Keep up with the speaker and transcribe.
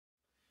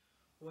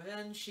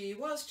When she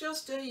was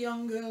just a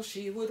young girl,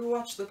 she would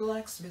watch the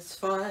blacksmith's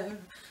fire,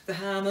 the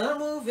hammer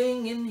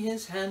moving in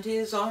his hand,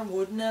 his arm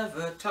would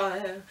never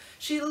tire.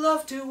 She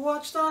loved to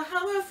watch the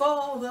hammer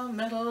fall, the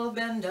metal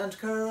bend and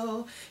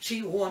curl.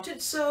 She wanted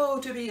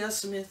so to be a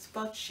smith,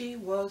 but she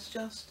was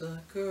just a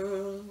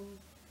girl.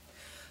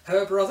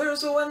 Her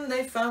brothers, when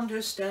they found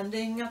her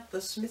standing at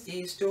the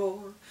smithy's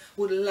door,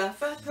 would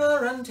laugh at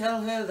her and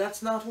tell her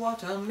that's not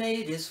what a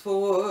maid is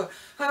for.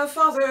 Her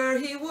father,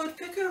 he would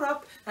pick her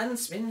up and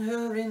spin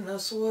her in a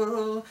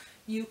swirl.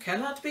 You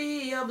cannot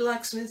be a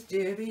blacksmith,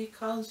 dear,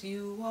 because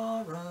you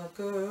are a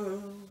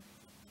girl.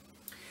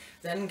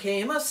 Then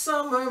came a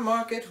summer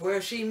market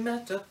where she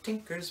met a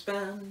tinker's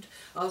band,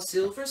 a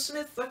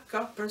silversmith, a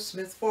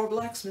coppersmith, four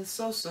blacksmiths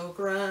so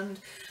grand.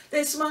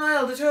 They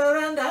smiled at her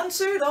and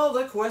answered all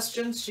the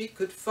questions she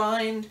could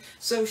find,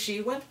 so she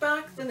went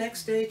back the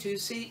next day to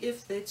see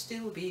if they'd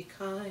still be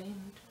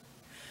kind.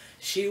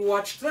 She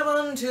watched them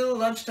until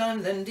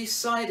lunchtime, then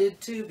decided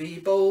to be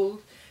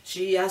bold.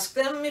 She asked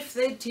them if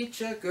they'd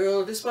teach a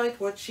girl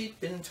despite what she'd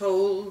been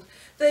told.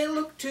 They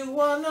looked to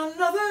one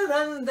another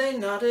and they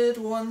nodded.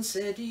 One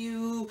said,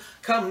 "You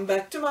come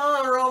back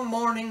tomorrow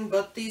morning,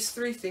 but these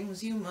 3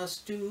 things you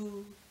must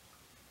do.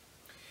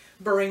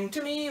 Bring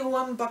to me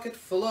 1 bucket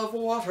full of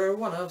water,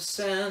 1 of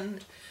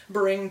sand.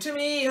 Bring to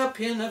me a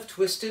pin of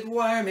twisted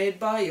wire made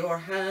by your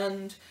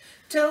hand.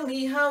 Tell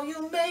me how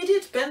you made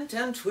it, bent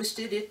and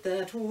twisted it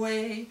that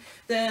way.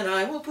 Then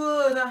I will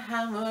put a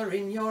hammer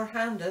in your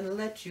hand and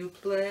let you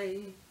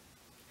play."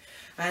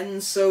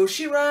 And so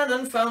she ran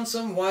and found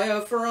some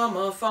wire from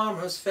a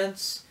farmer's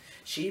fence.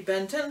 She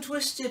bent and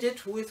twisted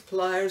it with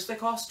pliers, they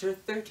cost her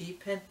 30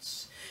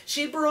 pence.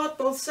 She brought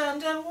both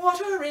sand and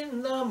water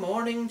in the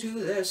morning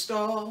to their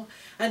stall,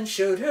 and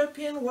showed her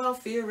pin while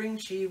fearing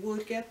she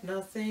would get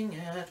nothing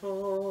at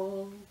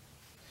all.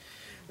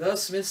 The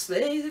smiths,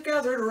 they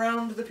gathered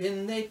round the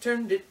pin, they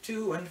turned it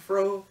to and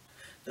fro.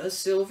 The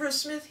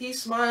silversmith, he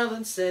smiled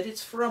and said,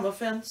 "It's from a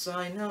fence,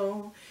 I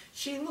know."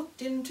 She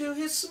looked into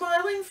his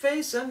smiling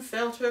face and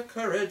felt her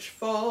courage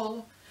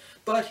fall.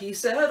 But he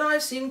said,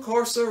 "I've seen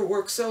coarser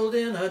work sold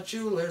in a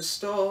jeweller's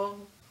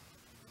stall."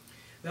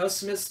 The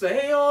smiths,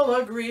 they all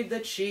agreed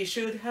that she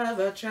should have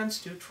a chance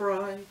to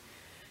try.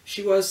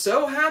 She was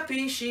so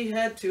happy she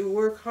had to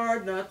work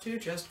hard, not to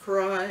just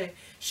cry.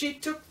 She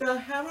took the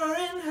hammer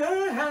in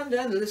her hand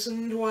and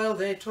listened while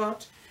they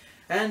taught,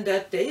 and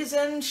at day's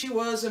end she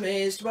was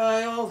amazed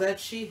by all that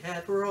she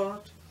had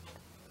wrought.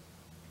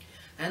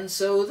 And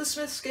so the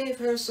smiths gave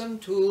her some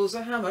tools,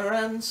 a hammer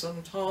and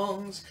some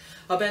tongs,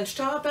 a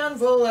bench-top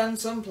anvil and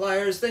some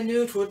pliers. They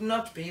knew 'twould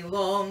not be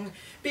long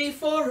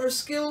before her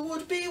skill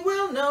would be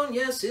well known.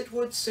 Yes, it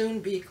would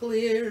soon be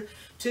clear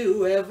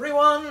to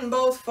everyone,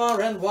 both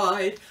far and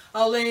wide,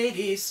 a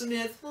lady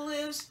smith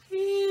lives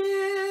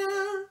here.